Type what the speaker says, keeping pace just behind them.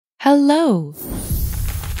Hello!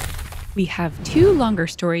 We have two longer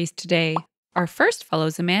stories today. Our first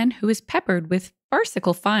follows a man who is peppered with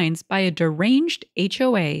farcical fines by a deranged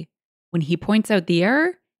HOA. When he points out the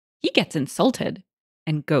error, he gets insulted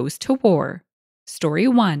and goes to war. Story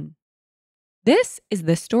 1. This is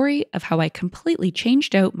the story of how I completely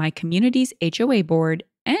changed out my community's HOA board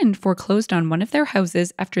and foreclosed on one of their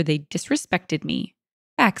houses after they disrespected me.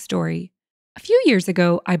 Backstory. A few years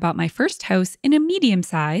ago, I bought my first house in a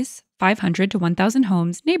medium-size, 500 to 1,000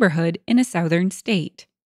 homes neighborhood in a southern state.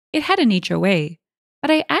 It had an HOA,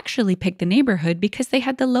 but I actually picked the neighborhood because they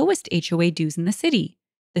had the lowest HOA dues in the city,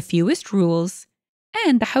 the fewest rules,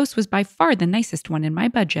 and the house was by far the nicest one in my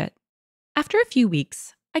budget. After a few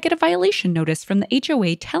weeks, I get a violation notice from the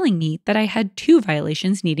HOA telling me that I had 2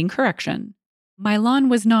 violations needing correction. My lawn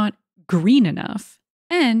was not green enough,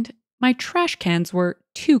 and my trash cans were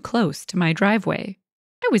too close to my driveway.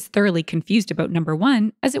 I was thoroughly confused about number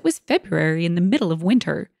 1 as it was February in the middle of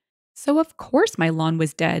winter, so of course my lawn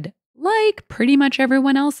was dead, like pretty much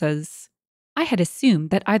everyone else's. I had assumed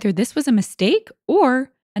that either this was a mistake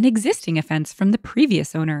or an existing offense from the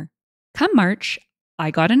previous owner. Come March, I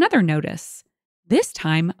got another notice, this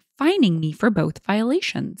time fining me for both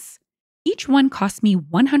violations. Each one cost me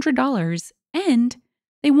 $100, and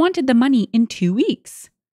they wanted the money in 2 weeks.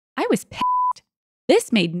 I was pissed.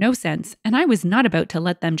 This made no sense, and I was not about to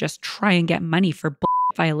let them just try and get money for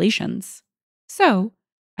violations. So,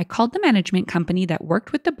 I called the management company that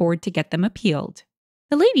worked with the board to get them appealed.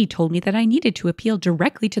 The lady told me that I needed to appeal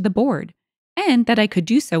directly to the board, and that I could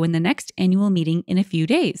do so in the next annual meeting in a few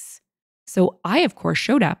days. So I, of course,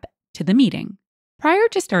 showed up to the meeting. Prior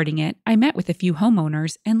to starting it, I met with a few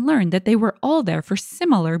homeowners and learned that they were all there for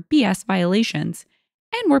similar BS violations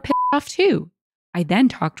and were pissed off too. I then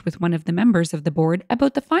talked with one of the members of the board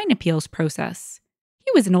about the fine appeals process.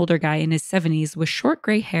 He was an older guy in his 70s with short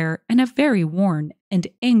gray hair and a very worn and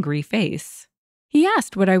angry face. He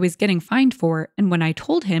asked what I was getting fined for, and when I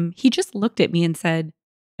told him, he just looked at me and said,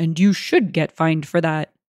 "And you should get fined for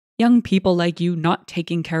that. Young people like you not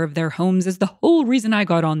taking care of their homes is the whole reason I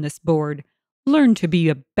got on this board. Learn to be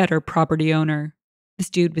a better property owner." This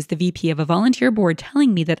dude was the VP of a volunteer board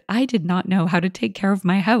telling me that I did not know how to take care of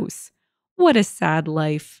my house. What a sad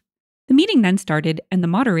life. The meeting then started, and the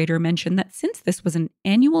moderator mentioned that since this was an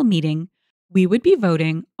annual meeting, we would be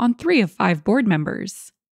voting on 3 of 5 board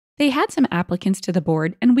members. They had some applicants to the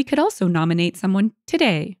board, and we could also nominate someone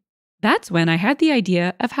today. That's when I had the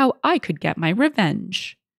idea of how I could get my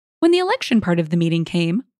revenge. When the election part of the meeting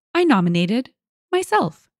came, I nominated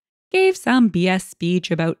myself. Gave some BS speech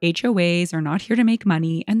about HOAs are not here to make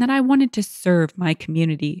money and that I wanted to serve my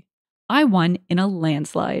community. I won in a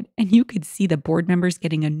landslide, and you could see the board members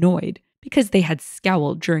getting annoyed because they had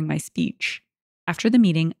scowled during my speech. After the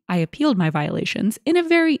meeting, I appealed my violations in a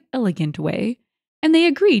very elegant way, and they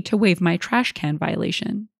agreed to waive my trash can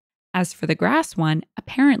violation. As for the grass one,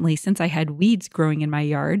 apparently since I had weeds growing in my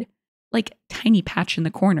yard, like a tiny patch in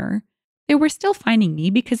the corner, they were still fining me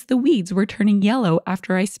because the weeds were turning yellow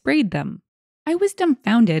after I sprayed them. I was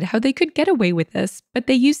dumbfounded how they could get away with this, but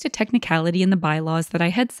they used a technicality in the bylaws that I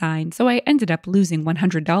had signed, so I ended up losing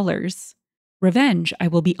 $100. Revenge, I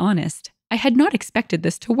will be honest, I had not expected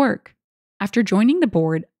this to work. After joining the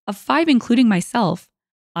board, of 5 including myself,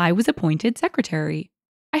 I was appointed secretary.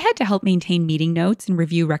 I had to help maintain meeting notes and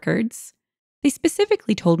review records. They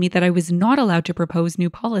specifically told me that I was not allowed to propose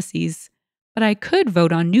new policies, but I could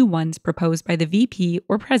vote on new ones proposed by the VP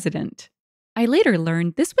or president. I later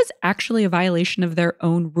learned this was actually a violation of their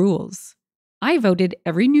own rules. I voted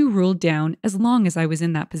every new rule down as long as I was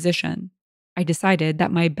in that position. I decided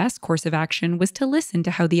that my best course of action was to listen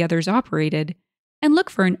to how the others operated and look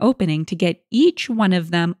for an opening to get each one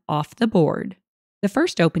of them off the board. The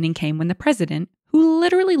first opening came when the president, who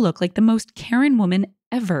literally looked like the most Karen woman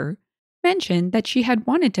ever, mentioned that she had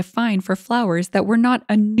wanted to fine for flowers that were not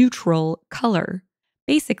a neutral color.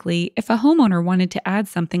 Basically, if a homeowner wanted to add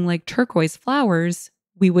something like turquoise flowers,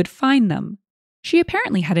 we would fine them. She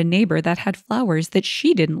apparently had a neighbor that had flowers that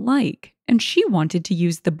she didn't like, and she wanted to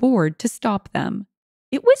use the board to stop them.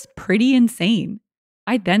 It was pretty insane.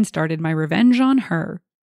 I then started my revenge on her.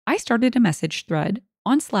 I started a message thread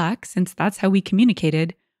on Slack, since that's how we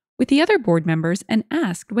communicated, with the other board members and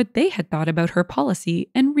asked what they had thought about her policy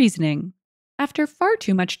and reasoning. After far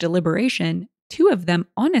too much deliberation, 2 of them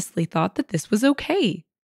honestly thought that this was okay.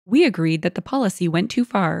 We agreed that the policy went too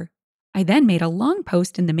far. I then made a long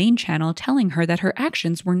post in the main channel telling her that her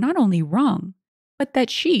actions were not only wrong, but that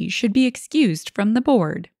she should be excused from the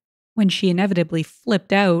board. When she inevitably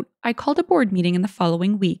flipped out, I called a board meeting in the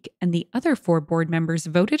following week, and the other 4 board members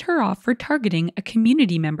voted her off for targeting a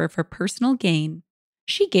community member for personal gain.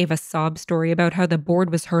 She gave a sob story about how the board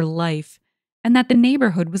was her life and that the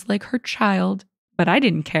neighborhood was like her child, but I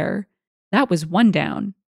didn't care. That was one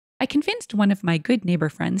down. I convinced one of my good neighbor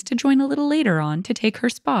friends to join a little later on to take her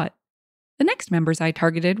spot. The next members I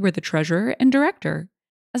targeted were the treasurer and director,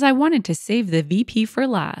 as I wanted to save the VP for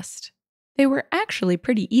last. They were actually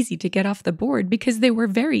pretty easy to get off the board because they were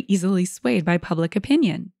very easily swayed by public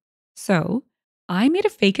opinion. So, I made a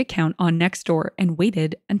fake account on Nextdoor and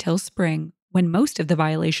waited until spring, when most of the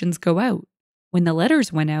violations go out. When the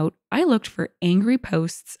letters went out, I looked for angry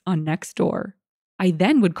posts on Nextdoor. I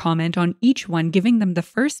then would comment on each one, giving them the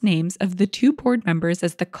first names of the two board members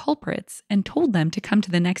as the culprits and told them to come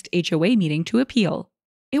to the next HOA meeting to appeal.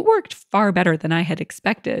 It worked far better than I had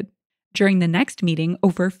expected. During the next meeting,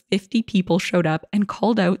 over 50 people showed up and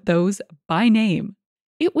called out those by name.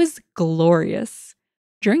 It was glorious.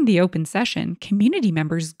 During the open session, community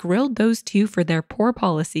members grilled those two for their poor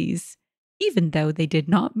policies, even though they did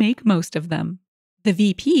not make most of them. The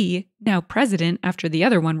VP, now president after the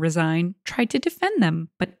other one resigned, tried to defend them,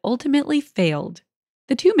 but ultimately failed.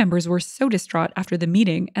 The two members were so distraught after the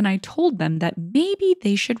meeting, and I told them that maybe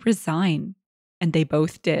they should resign. And they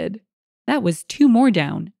both did. That was two more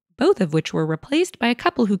down, both of which were replaced by a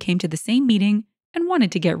couple who came to the same meeting and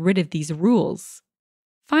wanted to get rid of these rules.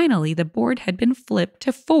 Finally, the board had been flipped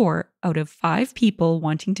to 4 out of 5 people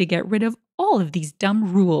wanting to get rid of all of these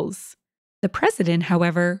dumb rules. The president,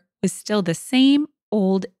 however, was still the same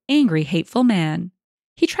old, angry, hateful man.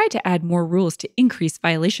 He tried to add more rules to increase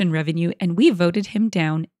violation revenue, and we voted him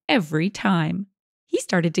down every time. He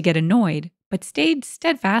started to get annoyed, but stayed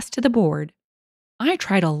steadfast to the board. I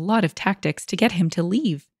tried a lot of tactics to get him to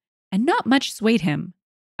leave, and not much swayed him.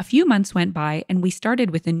 A few months went by, and we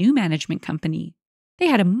started with a new management company. They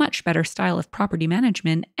had a much better style of property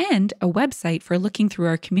management and a website for looking through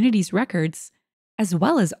our community's records, as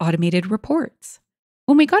well as automated reports.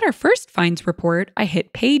 When we got our first fines report, I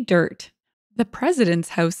hit pay dirt. The president's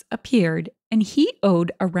house appeared, and he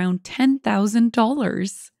owed around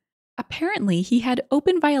 $10,000. Apparently, he had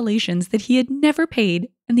open violations that he had never paid,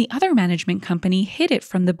 and the other management company hid it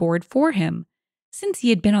from the board for him, since he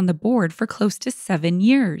had been on the board for close to 7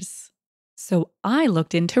 years. So I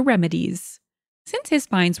looked into remedies. Since his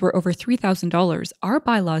fines were over $3,000, our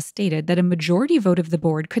bylaws stated that a majority vote of the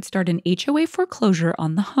board could start an HOA foreclosure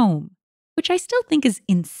on the home, which I still think is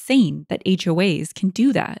insane that HOAs can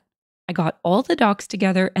do that. I got all the docs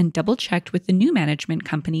together and double-checked with the new management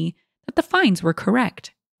company that the fines were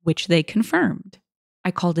correct, which they confirmed. I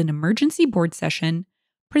called an emergency board session,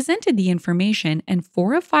 presented the information, and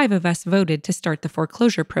 4 of 5 of us voted to start the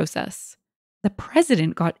foreclosure process. The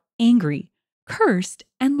president got angry, cursed,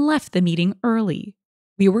 and left the meeting early.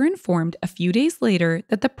 We were informed a few days later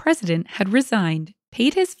that the president had resigned,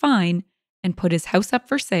 paid his fine, and put his house up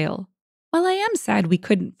for sale. While I am sad we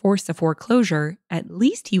couldn't force a foreclosure, at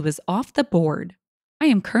least he was off the board. I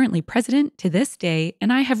am currently president to this day,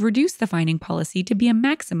 and I have reduced the fining policy to be a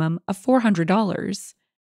maximum of $400,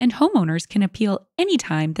 and homeowners can appeal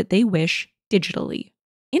anytime that they wish digitally.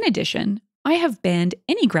 In addition, I have banned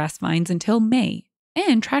any grass fines until May,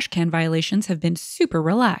 and trash can violations have been super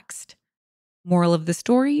relaxed. Moral of the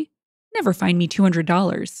story? Never fine me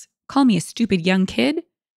 $200, call me a stupid young kid,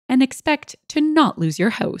 and expect to not lose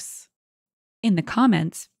your house. In the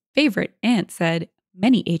comments, Favorite Aunt said,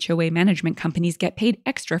 many HOA management companies get paid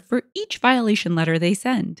extra for each violation letter they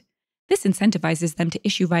send. This incentivizes them to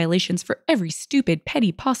issue violations for every stupid,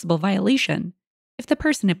 petty possible violation. If the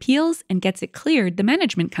person appeals and gets it cleared, the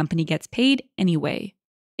management company gets paid anyway.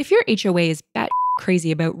 If your HOA is bat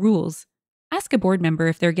crazy about rules, ask a board member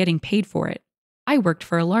if they're getting paid for it. I worked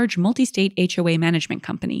for a large multi-state HOA management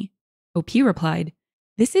company. OP replied,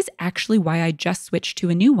 "This is actually why I just switched to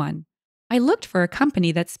a new one. I looked for a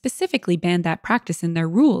company that specifically banned that practice in their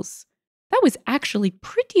rules. That was actually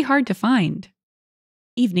pretty hard to find."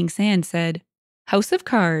 Evening Sand said, "House of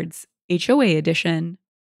Cards, HOA edition."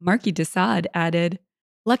 Marky Desad added,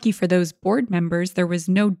 "Lucky for those board members, there was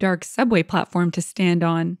no dark subway platform to stand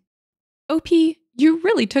on." OP, you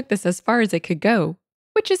really took this as far as it could go,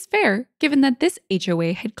 which is fair given that this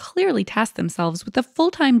HOA had clearly tasked themselves with the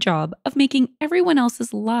full-time job of making everyone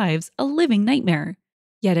else's lives a living nightmare.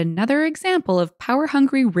 Yet another example of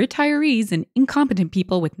power-hungry retirees and incompetent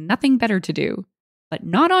people with nothing better to do. But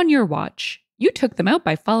not on your watch. You took them out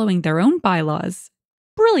by following their own bylaws.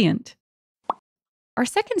 Brilliant. Our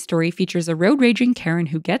second story features a road-raging Karen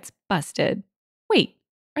who gets busted. Wait,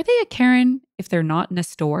 are they a Karen if they're not in a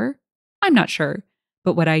store? I'm not sure,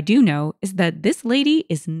 but what I do know is that this lady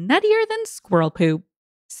is nuttier than squirrel poop.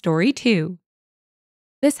 Story 2.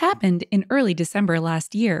 This happened in early December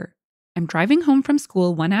last year. I'm driving home from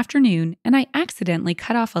school one afternoon and I accidentally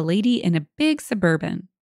cut off a lady in a big Suburban.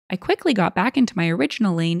 I quickly got back into my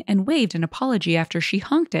original lane and waved an apology after she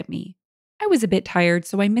honked at me. I was a bit tired,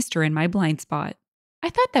 so I missed her in my blind spot. I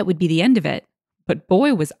thought that would be the end of it, but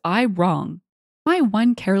boy was I wrong. My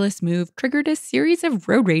one careless move triggered a series of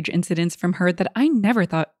road rage incidents from her that I never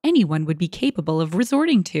thought anyone would be capable of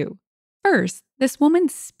resorting to. First, this woman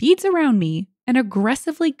speeds around me and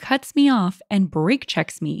aggressively cuts me off and brake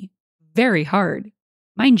checks me. Very hard.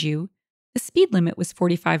 Mind you, the speed limit was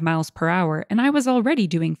 45 miles per hour and I was already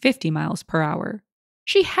doing 50 miles per hour.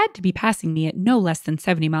 She had to be passing me at no less than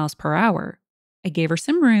 70 miles per hour. I gave her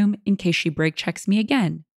some room in case she brake checks me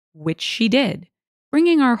again, which she did,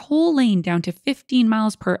 bringing our whole lane down to 15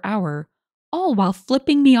 miles per hour, all while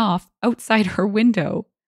flipping me off outside her window.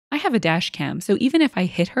 I have a dash cam, so even if I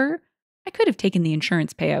hit her, I could have taken the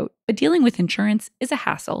insurance payout, but dealing with insurance is a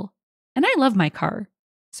hassle. And I love my car,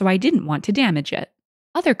 so I didn't want to damage it.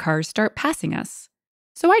 Other cars start passing us,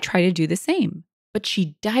 so I try to do the same, but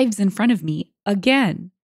she dives in front of me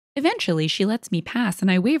again. Eventually, she lets me pass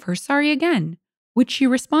and I wave her sorry again, which she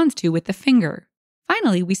responds to with the finger.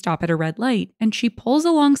 Finally, we stop at a red light and she pulls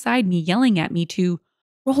alongside me yelling at me to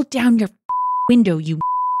roll down your window, you.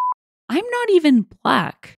 I'm not even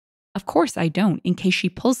black. Of course I don't, in case she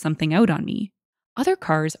pulls something out on me. Other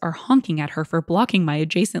cars are honking at her for blocking my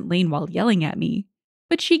adjacent lane while yelling at me,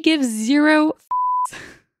 but she gives zero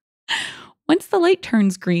Once the light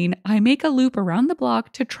turns green, I make a loop around the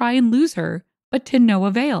block to try and lose her, but to no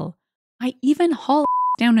avail. I even haul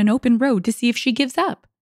down an open road to see if she gives up.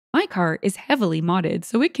 My car is heavily modded,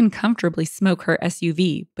 so it can comfortably smoke her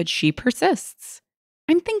SUV, but she persists.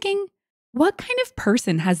 I'm thinking, what kind of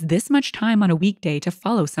person has this much time on a weekday to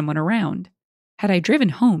follow someone around? Had I driven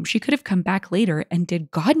home, she could have come back later and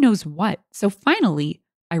did God knows what, so finally,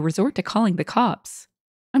 I resort to calling the cops.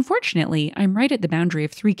 Unfortunately, I'm right at the boundary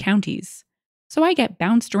of 3 counties, so I get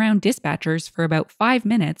bounced around dispatchers for about 5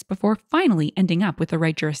 minutes before finally ending up with the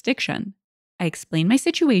right jurisdiction. I explain my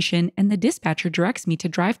situation, and the dispatcher directs me to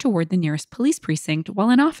drive toward the nearest police precinct while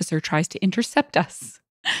an officer tries to intercept us.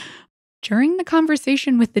 During the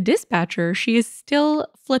conversation with the dispatcher, she is still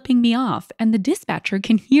flipping me off, and the dispatcher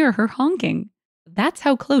can hear her honking. That's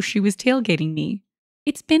how close she was tailgating me.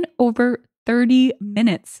 It's been over 30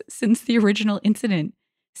 minutes since the original incident.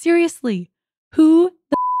 Seriously, who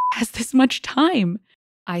the has this much time?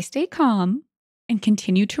 I stay calm and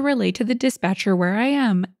continue to relay to the dispatcher where I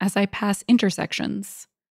am as I pass intersections.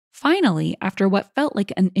 Finally, after what felt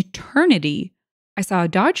like an eternity, I saw a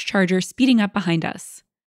Dodge Charger speeding up behind us.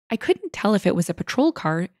 I couldn't tell if it was a patrol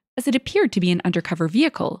car, as it appeared to be an undercover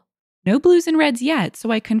vehicle. No blues and reds yet,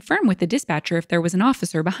 so I confirmed with the dispatcher if there was an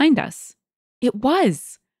officer behind us. It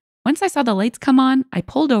was. Once I saw the lights come on, I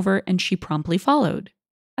pulled over and she promptly followed.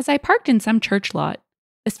 As I parked in some church lot,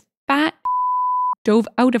 this fat dove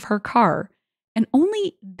out of her car, and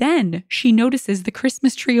only then she notices the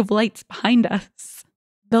Christmas tree of lights behind us.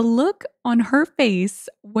 The look on her face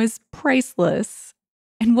was priceless.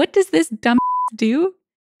 And what does this dumb do?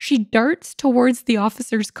 She darts towards the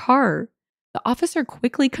officer's car. The officer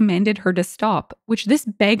quickly commanded her to stop, which this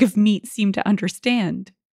bag of meat seemed to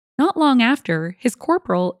understand. Not long after, his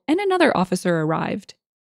corporal and another officer arrived.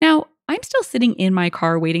 Now, I'm still sitting in my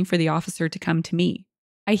car waiting for the officer to come to me.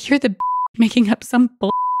 I hear the making up some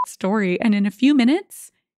story, and in a few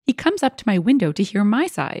minutes, he comes up to my window to hear my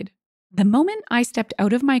side. The moment I stepped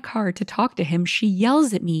out of my car to talk to him, she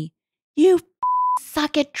yells at me, "You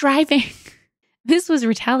suck at driving." This was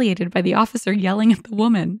retaliated by the officer yelling at the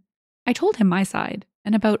woman. I told him my side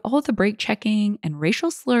and about all the brake checking and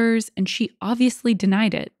racial slurs, and she obviously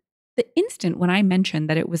denied it. The instant when I mentioned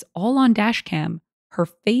that it was all on dashcam, her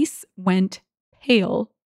face went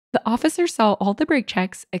pale. The officer saw all the brake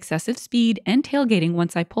checks, excessive speed, and tailgating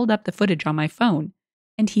once I pulled up the footage on my phone,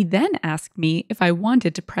 and he then asked me if I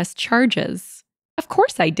wanted to press charges. Of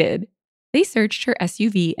course I did. They searched her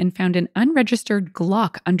SUV and found an unregistered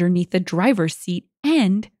Glock underneath the driver's seat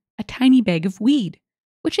and a tiny bag of weed,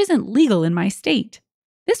 which isn't legal in my state.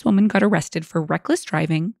 This woman got arrested for reckless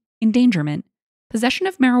driving, endangerment, possession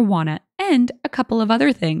of marijuana, and a couple of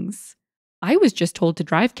other things. I was just told to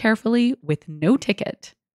drive carefully with no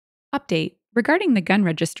ticket. Update. Regarding the gun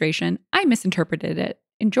registration, I misinterpreted it.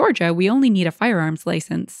 In Georgia, we only need a firearms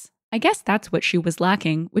license. I guess that's what she was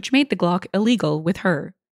lacking, which made the Glock illegal with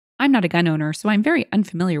her. I'm not a gun owner, so I'm very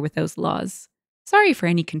unfamiliar with those laws. Sorry for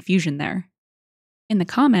any confusion there. In the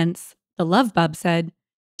comments, the Love Bub said,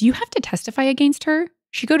 "Do you have to testify against her?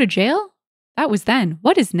 She go to jail? That was then.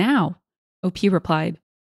 What is now?" OP replied,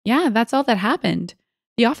 "Yeah, that's all that happened.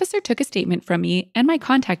 The officer took a statement from me and my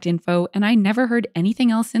contact info, and I never heard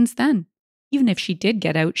anything else since then. Even if she did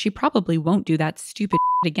get out, she probably won't do that stupid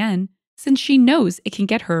again, since she knows it can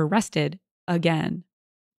get her arrested again.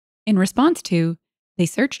 In response to, they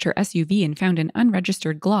searched her SUV and found an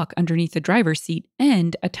unregistered Glock underneath the driver's seat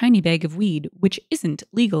and a tiny bag of weed, which isn't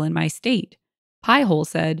legal in my state. Piehole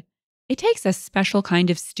said, "It takes a special kind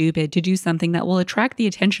of stupid to do something that will attract the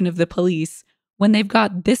attention of the police when they've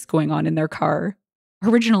got this going on in their car."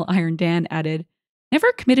 Original Iron Dan added,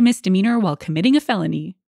 "Never commit a misdemeanor while committing a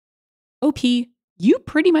felony." OP, you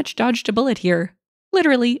pretty much dodged a bullet here.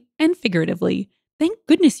 Literally and figuratively. Thank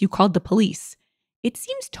goodness you called the police. It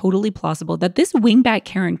seems totally plausible that this wingbat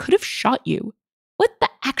Karen could have shot you. What the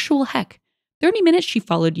actual heck? 30 minutes she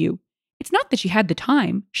followed you. It's not that she had the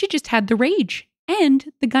time, she just had the rage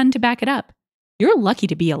and the gun to back it up. You're lucky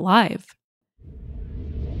to be alive.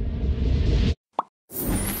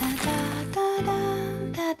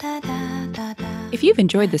 If you've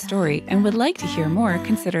enjoyed the story and would like to hear more,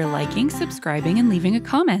 consider liking, subscribing, and leaving a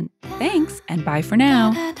comment. Thanks, and bye for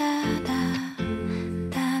now.